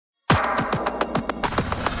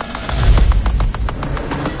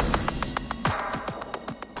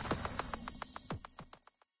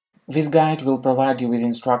This guide will provide you with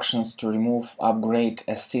instructions to remove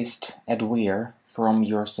UpgradeAssist adware from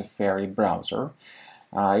your Safari browser.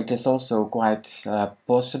 It is also quite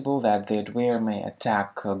possible that the adware may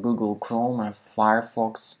attack Google Chrome,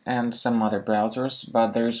 Firefox and some other browsers,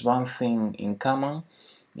 but there is one thing in common,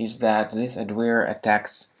 is that this adware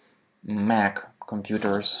attacks Mac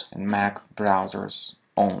computers and Mac browsers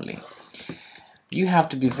only. You have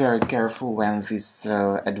to be very careful when this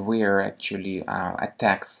adware actually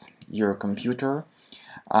attacks your computer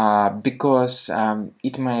because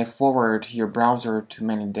it may forward your browser to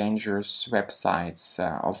many dangerous websites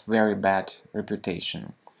of very bad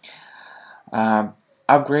reputation.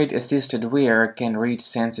 UpgradeAssist adware can read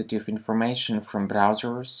sensitive information from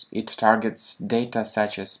browsers. It targets data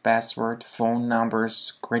such as password, phone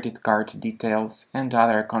numbers, credit card details, and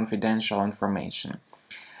other confidential information.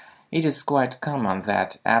 It is quite common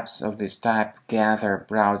that apps of this type gather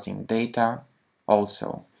browsing data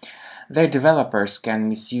also. Their developers can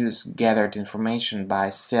misuse gathered information by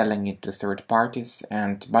selling it to third parties,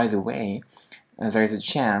 and by the way, there is a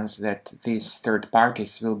chance that these third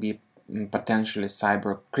parties will be potentially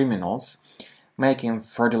cyber criminals, making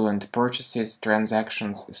fraudulent purchases,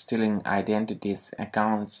 transactions, stealing identities,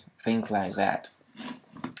 accounts, things like that.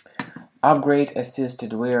 UpgradeAssist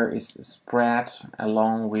adware is spread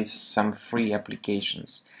along with some free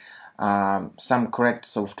applications, some correct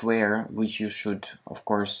software which you should of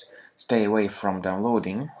course stay away from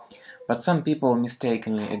downloading, but some people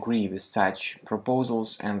mistakenly agree with such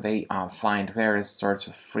proposals and they find various sorts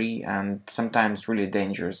of free and sometimes really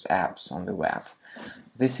dangerous apps on the web.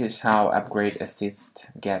 This is how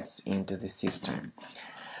UpgradeAssist gets into the system.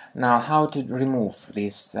 Now, how to remove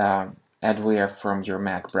this adware from your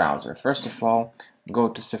Mac browser? First of all, go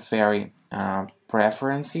to Safari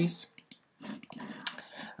Preferences.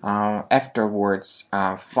 Afterwards,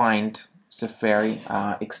 find Safari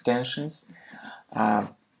extensions.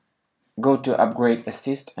 Go to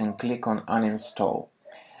UpgradeAssist and click on Uninstall.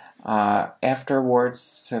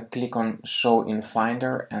 Afterwards, click on Show in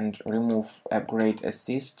Finder and remove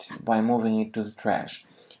UpgradeAssist by moving it to the trash.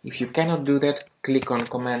 If you cannot do that, click on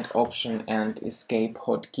Command Option and Escape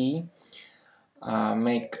hotkey.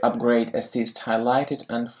 Make UpgradeAssist highlighted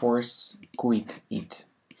and force quit it.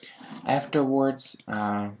 Afterwards,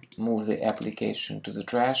 move the application to the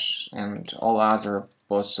trash and all other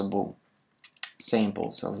possible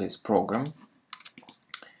samples of this program.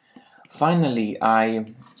 Finally, I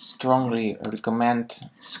strongly recommend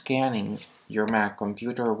scanning your Mac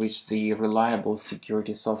computer with the reliable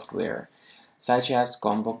security software, such as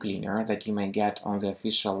Combo Cleaner, that you may get on the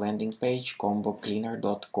official landing page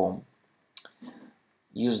combocleaner.com.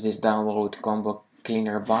 Use this download Combo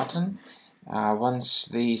Cleaner button. Once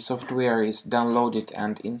the software is downloaded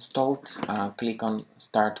and installed, click on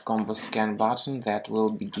Start Combo Scan button. That will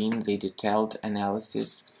begin the detailed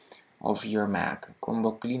analysis of your Mac.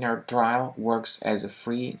 Combo Cleaner trial works as a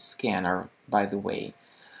free scanner, by the way.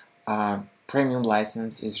 Premium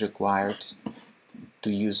license is required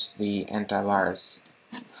to use the antivirus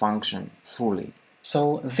function fully.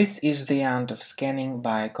 So this is the end of scanning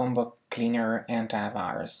by Combo Cleaner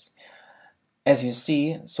antivirus. As you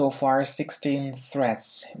see, so far 16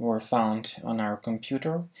 threats were found on our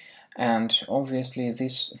computer, and obviously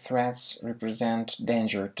these threats represent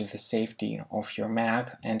danger to the safety of your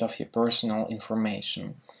Mac and of your personal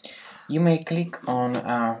information. You may click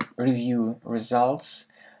on Review Results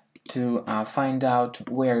to find out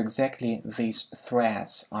where exactly these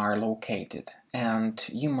threats are located, and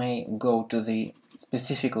you may go to the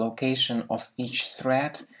specific location of each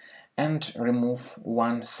threat and remove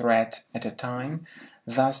one thread at a time,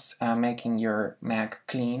 thus making your Mac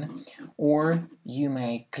clean. Or you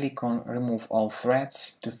may click on Remove All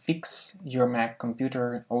Threads to fix your Mac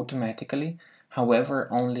computer automatically, however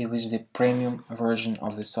only with the premium version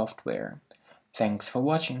of the software. Thanks for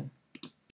watching.